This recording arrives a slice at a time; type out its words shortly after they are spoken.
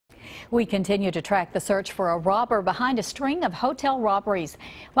We continue to track the search for a robber behind a string of hotel robberies.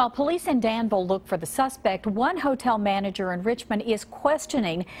 While police in Danville look for the suspect, one hotel manager in Richmond is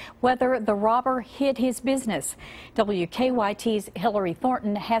questioning whether the robber hid his business. WKYT's Hillary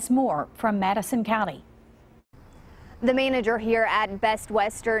Thornton has more from Madison County. The manager here at Best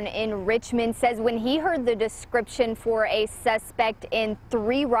Western in Richmond says when he heard the description for a suspect in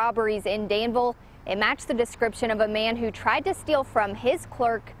 3 robberies in Danville, it matched the description of a man who tried to steal from his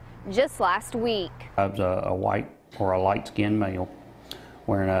clerk just last week. I was a white or a light-skinned male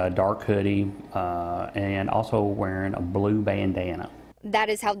wearing a dark hoodie and also wearing a blue bandana. That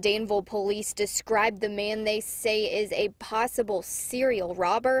is how Danville police described the man they say is a possible serial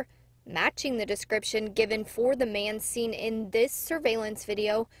robber, matching the description given for the man seen in this surveillance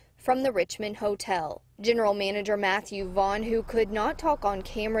video from the Richmond Hotel. General Manager Matthew Vaughn, who could not talk on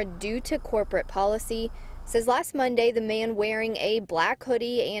camera due to corporate policy, says last Monday the man wearing a black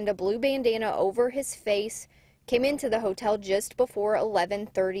hoodie and a blue bandana over his face came into the hotel just before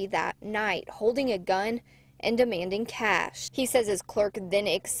 11:30 that night, holding a gun and demanding cash. He says his clerk then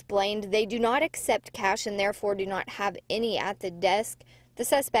explained they do not accept cash and therefore do not have any at the desk. The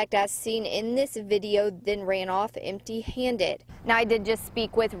suspect, as seen in this video, then ran off empty-handed. Now, I did just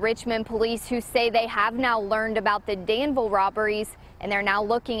speak with Richmond police, who say they have now learned about the Danville robberies and they're now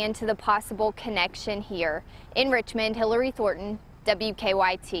looking into the possible connection here. In Richmond, Hillary Thornton,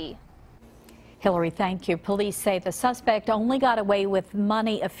 WKYT. Hillary, thank you. Police say the suspect only got away with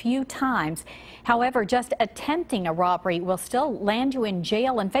money a few times. However, just attempting a robbery will still land you in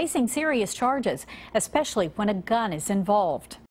jail and facing serious charges, especially when a gun is involved.